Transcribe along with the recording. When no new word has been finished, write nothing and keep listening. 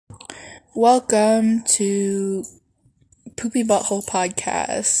Welcome to Poopy Butthole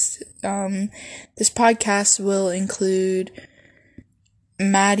Podcast. This podcast will include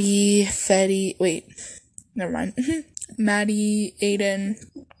Maddie, Maddie, Aiden,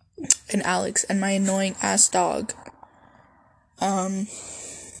 and Alex, and my annoying ass dog.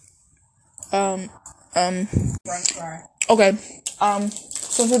 Okay,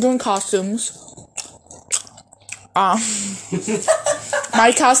 since we're doing costumes,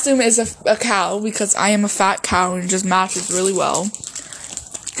 my costume is a cow because I am a fat cow and it just matches really well.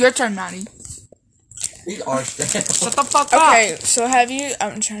 Your turn, Maddie. These are strange. Shut the fuck up. Okay, so have you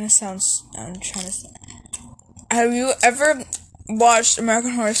ever watched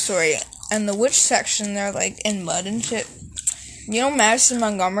American Horror Story and the witch section, they're like in mud and shit? You know Madison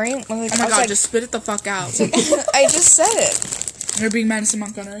Montgomery? Oh my god, just spit it the fuck out. I just said it. You're being Madison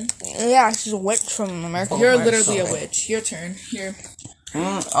Montgomery? Yeah, she's a witch from American You're Horror literally a witch. Your turn. Here. If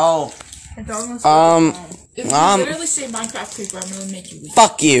you literally say Minecraft paper, I'm gonna make you weak.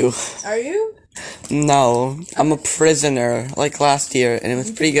 Fuck you. Are you? No, I'm a prisoner, like last year, and it was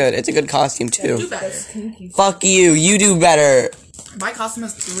pretty good. It's a good costume, too. Do better. Fuck you, you do better. My costume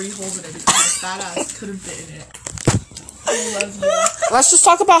has 3 holes in it because my fat ass couldn't fit in it. I love you. Let's just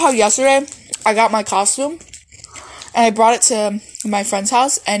talk about how yesterday I got my costume and I brought it to my friend's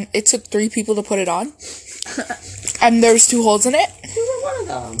house and it took 3 people to put it on. And there was 2 holes in it. You were one of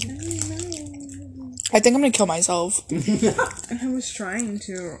them. I think I'm gonna kill myself. I was trying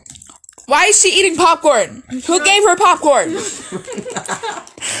to. Why is she eating popcorn? Who gave her popcorn?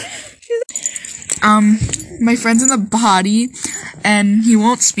 My friend's in the body and he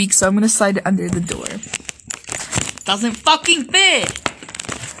won't speak, so I'm gonna slide it under the door. Doesn't fucking fit.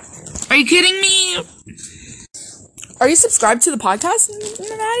 Are you kidding me? Are you subscribed to the podcast,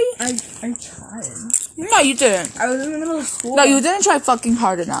 Maddie? I tried. No, you didn't. I was in the middle of school. No, you didn't try fucking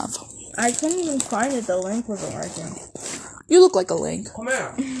hard enough. I couldn't even find it. The link wasn't working. You look like a link. Come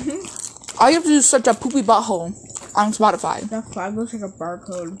here. All you have to do is search up Poopy Butthole on Spotify. That flag looks like a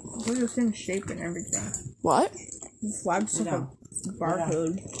barcode. It's the same shape and everything. What? The flag's like a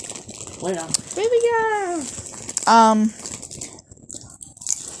barcode. Wait up. Baby girl!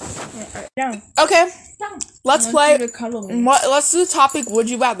 Down. Okay. Let's play. Let's Let's do the topic. Would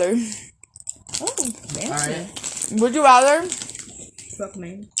you rather? Oh, fancy. Alright. Would you rather Fuck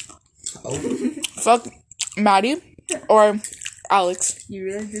me. Oh. fuck Maddie or Alex? You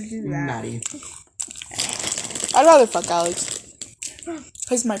really did do that. Maddie. I'd rather fuck Alex.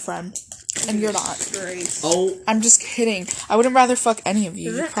 He's my friend, and you're not. Great. Oh. I'm just kidding. I wouldn't rather fuck any of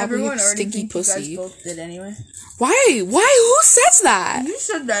you. You're Doesn't probably everyone a already stinky think pussy. you guys both did anyway? Why? Who says that? You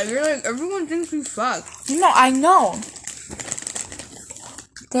said that. You're like, everyone thinks we fuck. No, I know.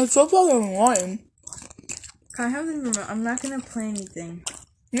 That's so fucking annoying. Can I have the remote? I'm not gonna play anything.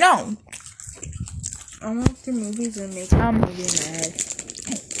 No. I want to movies and make a movie in my head.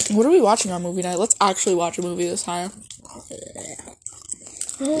 What are we watching on movie night? Let's actually watch a movie this time.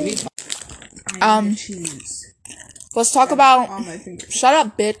 Cheese. Let's talk about. On my fingers. Shut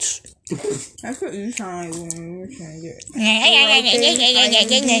up, bitch. That's what you sound like when you were trying to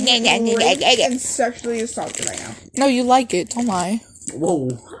get and sexually assaulted right now. No, you like it. Don't lie. Whoa.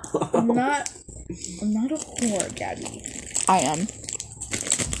 I'm not a whore, Gabby. I am.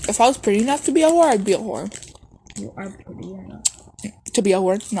 If I was pretty enough to be a whore, I'd be a whore. You are pretty enough. To be a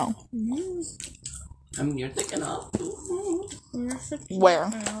whore? No. I mean, you're thick enough. You're so cute, Where?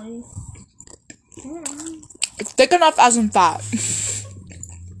 Allie. It's thick enough as in fat.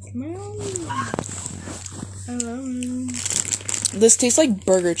 I love you. This tastes like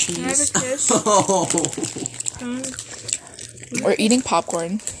burger Can I have cheese. a kiss? Oh. We're eating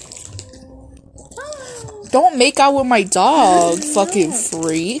popcorn. Don't make out with my dog, fucking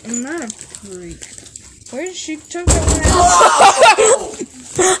freak. I'm not a freak. Where did she took that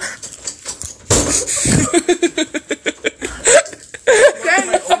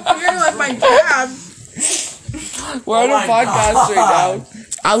Damn, it's so weird like my dad. We're on a podcast right now.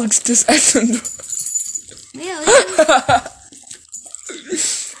 Alex just entered.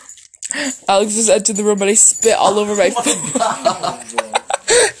 Alex just entered the room and I spit all over my face.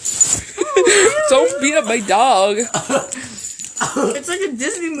 Don't beat up my dog. It's like a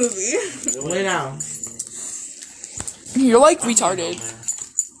Disney movie. Lay down. You're like retarded.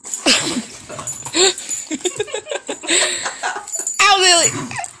 Ow, Lily!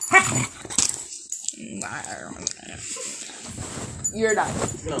 You're done.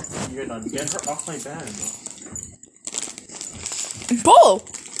 No, you're done. Get her off my bed. Bull!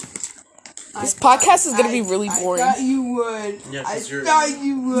 This podcast is gonna be really boring. I thought you would. Yeah, I 'cause you're- thought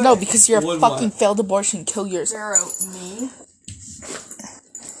you would. No, because you're a Would fucking what? failed abortion. Kill yourself. Girl, me?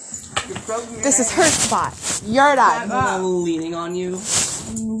 This is her spot. You're not. I'm leaning on you.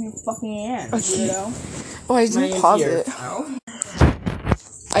 Move your fucking hands, weirdo. Oh, I didn't pause it.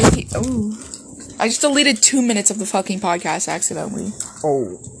 I just deleted 2 minutes of the fucking podcast accidentally.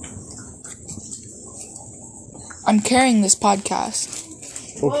 Oh. I'm carrying this podcast.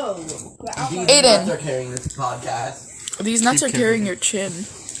 Whoa. Aiden. Nuts are carrying this podcast. These nuts are carrying your chin.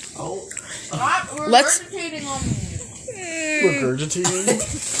 Oh. Not regurgitating on me. Regurgitating?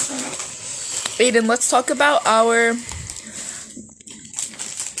 Aiden, let's talk about our...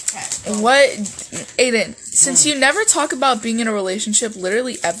 Aiden, since you never talk about being in a relationship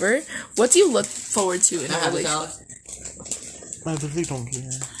literally ever, what do you look forward to in a relationship? I literally don't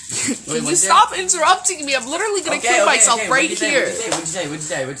care. Can you stop interrupting me? I'm literally gonna kill myself right here. What'd you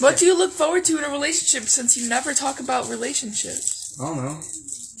say? What do you look forward to in a relationship since you never talk about relationships? I don't know.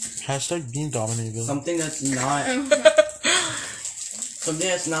 Hashtag being dominated. Something that's not. Something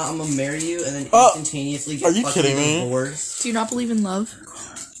that's not. I'm gonna marry you and then instantaneously get fucking divorced. Do you not believe in love?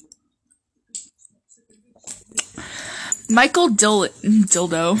 Michael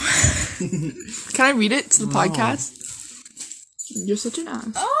Dildo. Can I read it to the podcast? You're such an ass.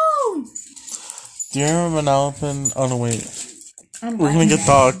 Oh! Dear Vanellope. Oh no, wait. We're gonna get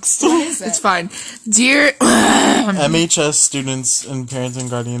doxxed. It's fine. Dear MHS students and parents and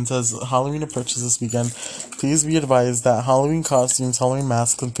guardians has Halloween approaches this weekend. Please be advised that Halloween costumes, Halloween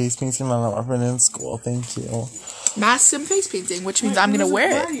masks, and face painting are not offered in school. Thank you. Masks and face painting, which means I'm gonna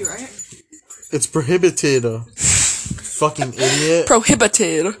wear it. Right? It's prohibited. Fucking idiot.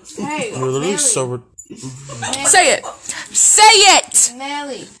 Prohibited. Hey, You're literally so... Say it. Say it.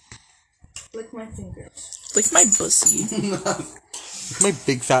 Nelly. Lick my fingers. Lick my pussy. My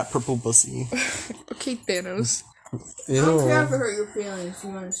big fat purple pussy. Okay, Thanos. I don't care if it hurt your feelings, if you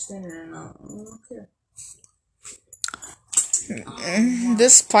understand it or not. I don't care.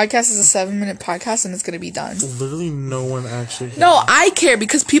 This podcast is a 7-minute podcast and it's gonna be done. Literally no one actually cares. No, I care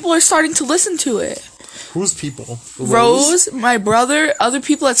because people are starting to listen to it. Who's people? Rose, my brother, other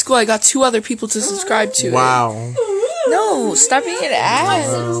people at school. I got 2 other people to subscribe to. Wow. No, stop being an ass.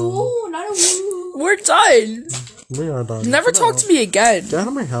 We're done. We are done. Never talk to me again. Get out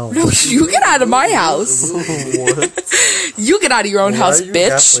of my house. No, you get out of my house. What? You get out of your own house,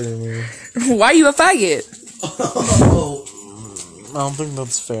 bitch. Why are you a faggot? I don't think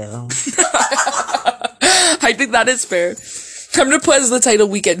that's fair. I think that is fair. I'm gonna put as the title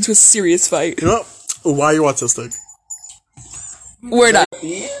 "We Get Into a Serious Fight." You know, why are you autistic? Word up.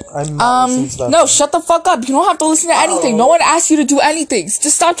 I'm not listening to that. No, shut the fuck up. You don't have to listen to anything. No one asked you to do anything.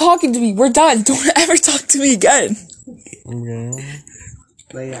 Just stop talking to me. We're done. Don't ever talk to me again. Okay.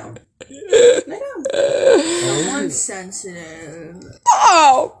 Lay down. Someone's sensitive.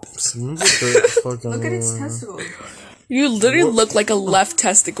 Oh! Look at its testicles. You literally look like a left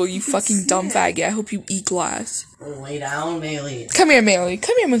testicle, you fucking dumb faggot. I hope you eat glass. Lay down, Melee. Come here, Melee.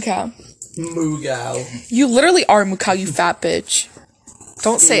 Come here, Mukau. Mugao. You literally are Mukau, you fat bitch.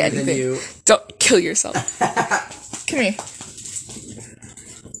 Don't say anything. You. Don't kill yourself. Come here.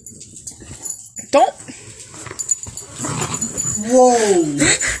 Don't. Whoa.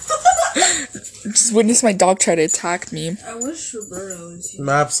 Just witness my dog try to attack me. I wish Roberto was here.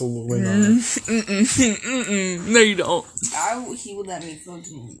 Absolutely not. No, you don't. He would let me fuck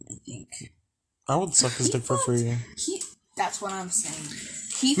him, I think. I would suck his dick for free. That's what I'm saying.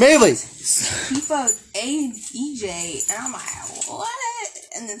 He Melee! fucked EJ, and I'm like, what?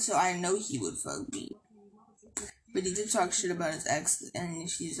 And then so I know he would fuck me. But he did talk shit about his ex, and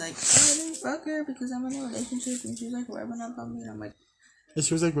she's like, I didn't fuck her because I'm in a relationship, and she's like, rubbing up on me, and I'm like, and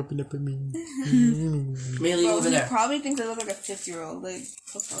she was like ripping up at me. Melee over he there. probably thinks I look like a 50-year-old. Like,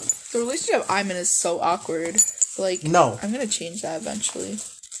 what the fuck? The relationship I'm in is so awkward. Like, No. I'm gonna change that eventually.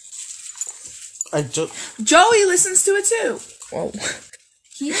 Joey listens to it too. Whoa.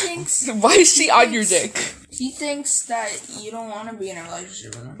 He thinks. Why is she on your dick? He thinks that you don't want to be in a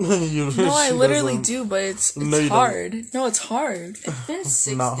relationship with him. No, I literally do, but it's hard. No, it's hard. It's been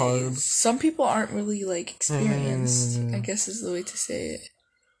 6 not days. hard. Some people aren't really, like, experienced, I guess is the way to say it.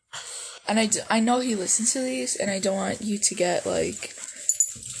 And I know he listens to these, and I don't want you to get, like...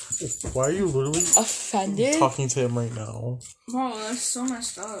 Why are you literally offended? talking to him right now? Bro, that's so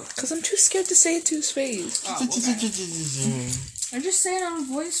messed up. Because I'm too scared to say it to his face. Oh, okay. I'm just saying on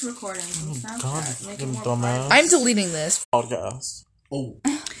voice recordings on Snapchat. Make it more dumbass. I'm deleting this Podcast. Oh.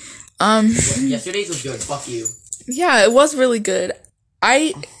 Yesterday's was good. Fuck you. Yeah, it was really good.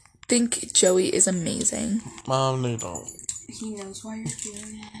 I think Joey is amazing. No, you don't. He knows why you're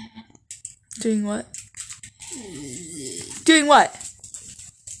doing it. Doing what? Doing what?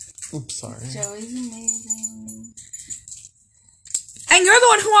 Oops, sorry. Joey's amazing. And you're the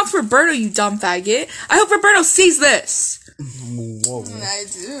one who wants Roberto, you dumb faggot. I hope Roberto sees this. Whoa. I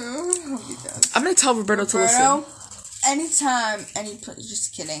do. Hope he does. I'm gonna tell Roberto to listen. Anytime,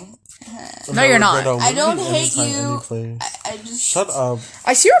 just kidding. No, you're not. Roberto, I don't literally hate anytime, you. any place. I just... Shut up.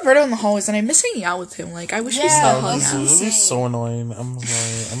 I see Roberto in the hallways and I miss hanging out with him. Like, I wish we still Yeah, hung This out. is so annoying. I'm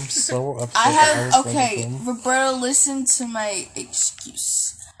sorry. I'm so upset. I that have... was Okay, friends with him. Roberto, listen to my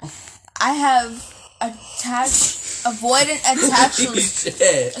excuse. I have avoidant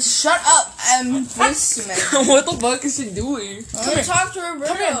attachments. Shut up, I'm listening. What the fuck is she doing? I'm gonna talk to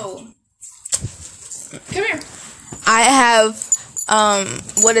Roberto. Come here. I have,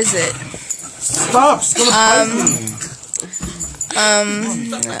 what is it? Stop! She's gonna bite me.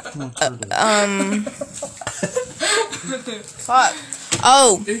 Fuck.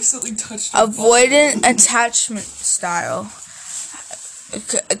 Oh, Instantly touched avoidant attachment style.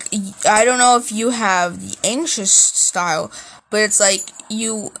 I don't know if you have the anxious style, but it's like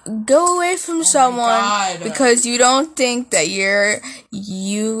you go away from someone because you don't think that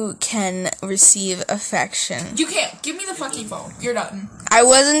you can receive affection. You can't. Give me the fucking phone. You're done. I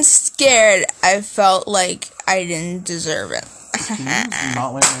wasn't scared. I felt like I didn't deserve it.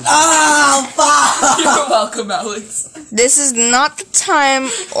 Not like You're welcome, Alex. This is not the time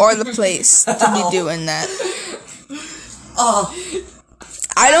or the place to be doing that.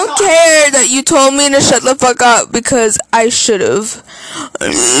 I don't care that you told me to shut the fuck up because I should have.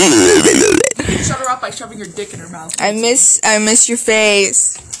 Shut her up by shoving your dick in her mouth. I miss your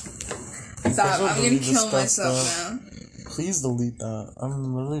face. Stop! I'm gonna delete kill this myself stuff. now. Please delete that.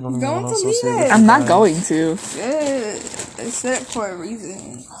 I'm literally don't even Don't want to delete associate it. with I'm you not guys. going to. Good. I said it for a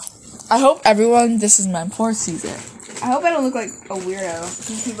reason. I hope everyone this is meant for sees it. I hope I don't look like a weirdo.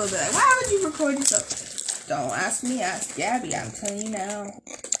 Because people be like, why would you record yourself? Don't ask me, ask Gabby. I'm telling you now.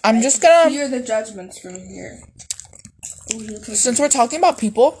 I'm just gonna, Hear the judgments from here. since we're talking about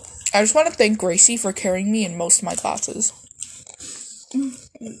people, I just want to thank Gracie for carrying me in most of my classes.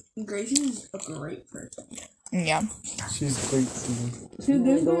 Gracie is a great person. Yeah. She's great too.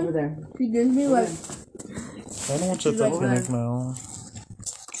 She gives me like, I don't want your Titanic now.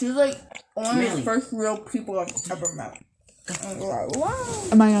 she's like one of the first real people I've ever met. I'm like, wow.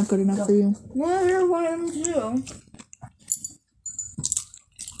 Am I not good enough for you? Well, you're one of them too.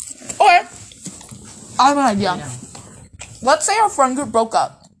 Okay. I have an idea. Let's say our friend group broke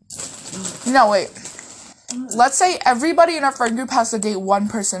up. No, wait. Let's say everybody in our friend group has to date one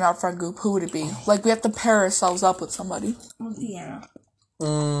person in our friend group. Who would it be? Like, we have to pair ourselves up with somebody. Yeah.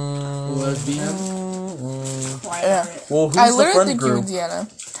 Lesbian. Yeah. Well, who's I the literally friend think you group? and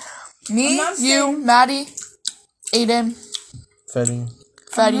Deanna. Me, not you, saying- Maddie, Aiden, Fetty. I'm not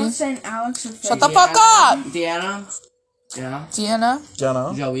Fetty. saying Alex or Shut the fuck up! Deanna. Yeah. Deanna?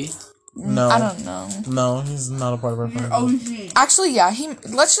 Jenna? Joey. No. I don't know. No, he's not a part of our friend group. OG. Actually, yeah,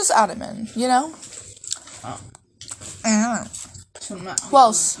 let's just add him in, you know? Who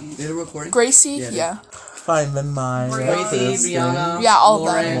else? Is it recording? Gracie? Yeah, Yeah. Fine, then mine. Gracie, Brianna. Yeah, all of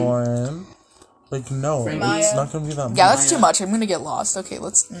Lauren. them. Lauren. Like, no. It's not gonna be that much. Yeah, that's too much. I'm gonna get lost. Okay,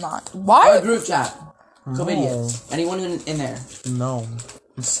 let's not. Our Why? group chat. So idiots. Anyone in there. No.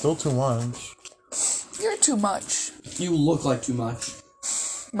 It's still too much. You're too much. You look like too much.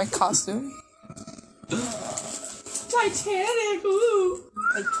 My costume. Titanic, ooh.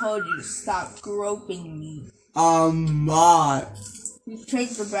 I told you to stop groping me. I'm not. You take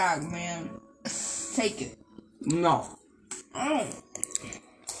the bag, man. Take it. No. Oh.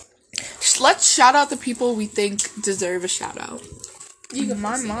 Just let's shout out the people we think deserve a shout out. You go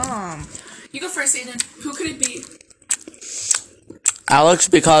My first, Aiden. mom. You go first, Aiden. Who could it be? Alex,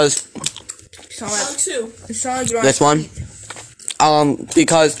 because Alex who? this one.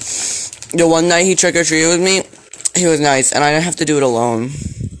 Because the one night he trick or treated with me, he was nice, and I didn't have to do it alone.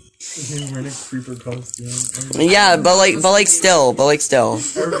 He's wearing a creeper costume. Yeah, but still. I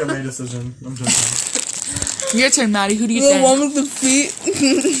already got my decision. I'm joking. Your turn, Maddie. Who do you The think? one with the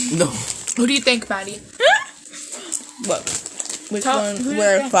feet. No. Who do you think, Maddie? What? Which Tell- one? who do you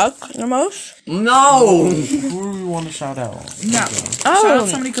Where think? fuck the most? No. Who do we want to shout out? Yeah. Shout out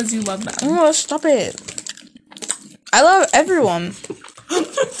somebody because you love them. Oh, stop it. I love everyone.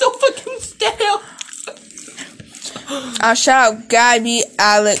 So fucking stale. I'll shout out Gabby,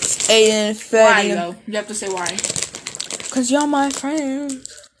 Alex, Aiden, Why Fetty. though? You have to say why. Because y'all my friends.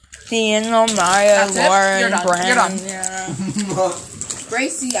 Deanna, Maya, That's it? Lauren, You're done. Brandon. You're done. Yeah.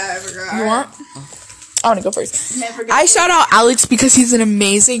 Gracie, I forgot. You want? I want to go first. Never I shout out Alex because he's an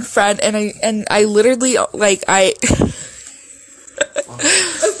amazing friend, and I literally like I.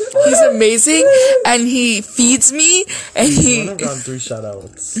 He's amazing, and he feeds me, and I've gotten 3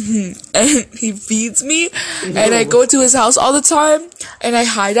 shout-outs. and he feeds me, and I go to his house all the time, and I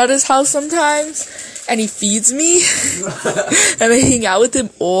hide at his house sometimes, and he feeds me, and I hang out with him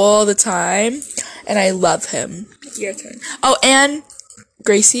all the time, and I love him. Your turn. Oh, and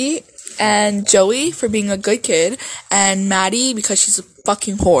Gracie and Joey for being a good kid, and Maddie because she's a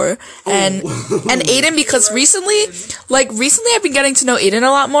fucking whore, and Aiden because recently I've been getting to know Aiden a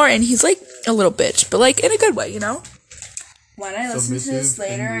lot more, and he's like a little bitch, but like in a good way, you know. When I listen to this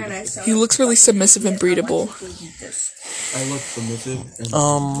later and I sound He looks really submissive and breedable. I look submissive.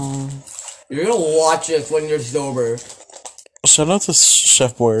 You're gonna watch this when you're sober. Shout out to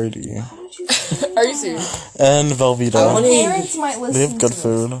Chef Boyardee. Are you serious? And Velveeta. parents might listen. They have good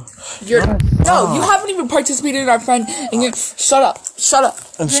food. No, you haven't even participated in our friend. And you're, shut up.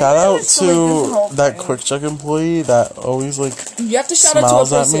 And shout out to that Quick Check employee that always like You have to shout out to a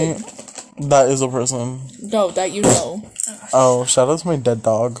smiles at person. me. That is a person. No, that you know. Oh, shout out to my dead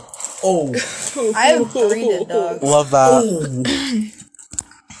dog. Oh. I have 3 dead dogs. Love that.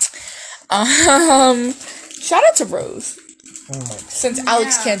 Shout out to Rose. Since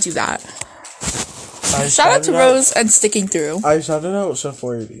Alex can't do that. Shout out to Rose and sticking through. I shouted out Chef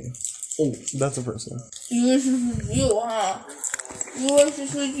 480. Oh, that's a person.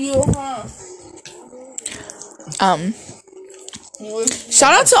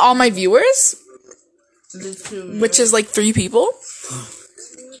 Shout out to all my viewers, which is like 3 people.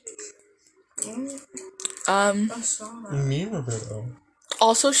 Me, Roberto.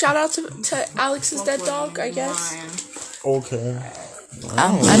 Also, shout out to Alex's dead dog, I guess. Okay.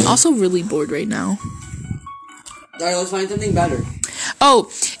 I'm also really bored right now. Alright, let's find something better. Oh,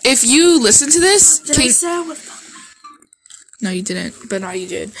 if you listen to this, no, you didn't, but now you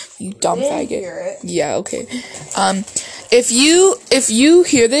did. You dumb faggot. Yeah, okay. If you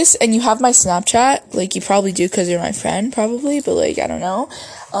hear this and you have my Snapchat, like you probably do because you're my friend, probably, but like I don't know.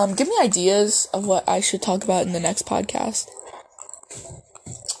 Give me ideas of what I should talk about in the next podcast.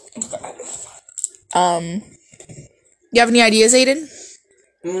 You have any ideas, Aiden?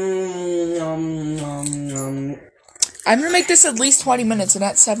 I'm gonna make this at least 20 minutes, and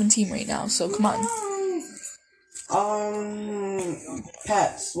that's 17 right now, so come on.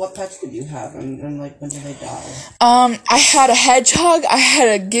 Pets. What pets did you have, and like, when did they die? I had a hedgehog, I had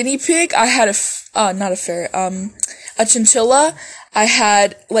a guinea pig, I had not a ferret, a chinchilla, I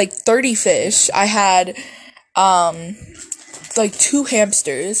had, like, 30 fish, I had, like, 2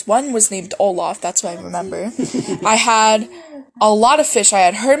 hamsters, one was named Olaf, that's what I remember, I had a lot of fish, I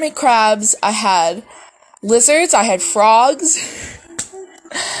had hermit crabs, I had lizards, I had frogs,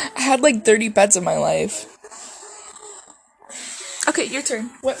 I had, like, 30 pets in my life. Okay, your turn.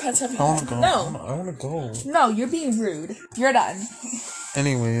 What pets have you I wanna had? go. No. I wanna go. No, you're being rude. You're done.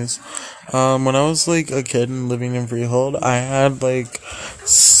 Anyways, when I was like a kid and living in Freehold, I had like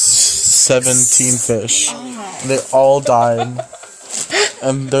 17 fish. They all died.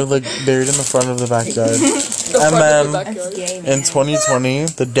 And they're like buried in the front of the backyard. And then in 2020,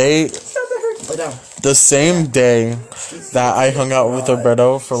 the same day that I hung out with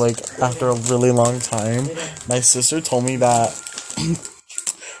Roberto for like after a really long time, my sister told me that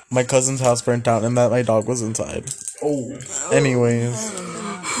my cousin's house burnt down and that my dog was inside. Oh. Anyways.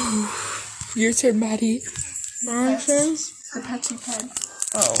 Your turn, Maddie. The pets you've had.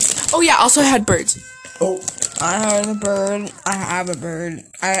 Oh yeah, also I had birds. I had a bird. I have a bird.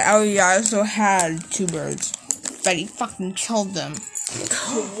 I also had 2 birds. But he fucking killed them.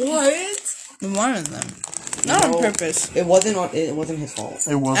 What? One of them. Not on purpose. It wasn't his fault.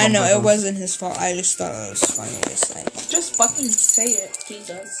 It was I know, it wasn't his fault. I just thought it was funny to say. Just fucking say it,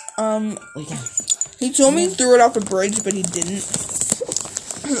 Jesus. He told me he threw it off a bridge, but he didn't.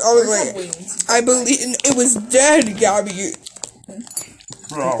 I was like, I believe it was dead, Gabby.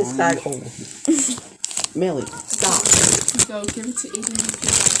 This bag. Millie, stop. Go, give it to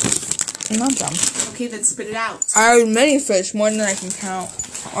Aiden. I'm not dumb. Okay, then spit it out. I had many fish, more than I can count.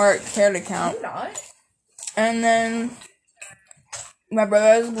 Or care to count. I'm not. And then my brother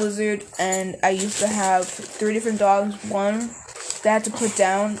has a lizard, and I used to have 3 different dogs. One that I had to put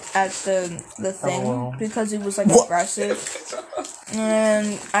down at the thing because he was like aggressive.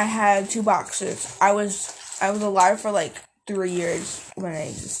 And I had 2 boxers. I was alive for like 3 years when they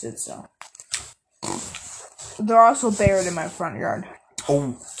existed. So they're also buried in my front yard.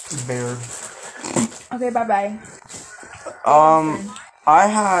 Oh, bear. Okay, bye. I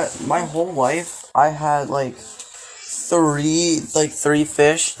had my whole life. I had like 3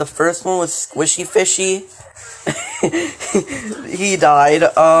 fish. The first one was Squishy Fishy. He died.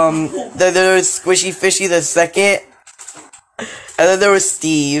 There was Squishy Fishy the second, And then there was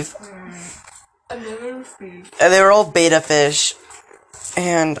Steve. And then there was Steve. And they were all beta fish.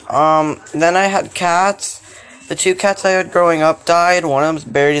 And, then I had cats. The 2 cats I had growing up died. One of them's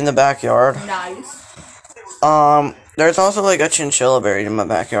buried in the backyard. Nice. There's also, like, a chinchilla buried in my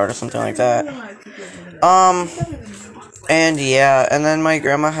backyard or something like that. And, yeah. And then my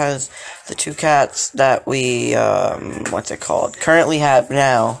grandma has the 2 cats that we, what's it called? Currently have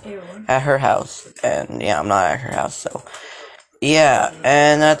now at her house. And, yeah, I'm not at her house, so. Yeah.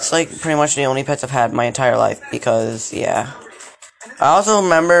 And that's, like, pretty much the only pets I've had my entire life. Because, yeah. I also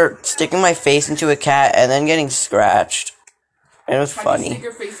remember sticking my face into a cat and then getting scratched. It was funny. Stick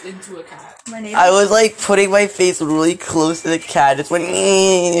your face into a cat. I was like putting my face really close to the cat. Just went.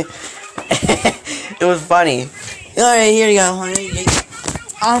 It was funny. Alright, here you go. You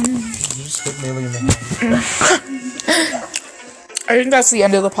just hit Millie in the head. I think that's the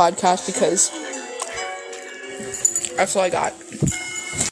end of the podcast because that's all I got.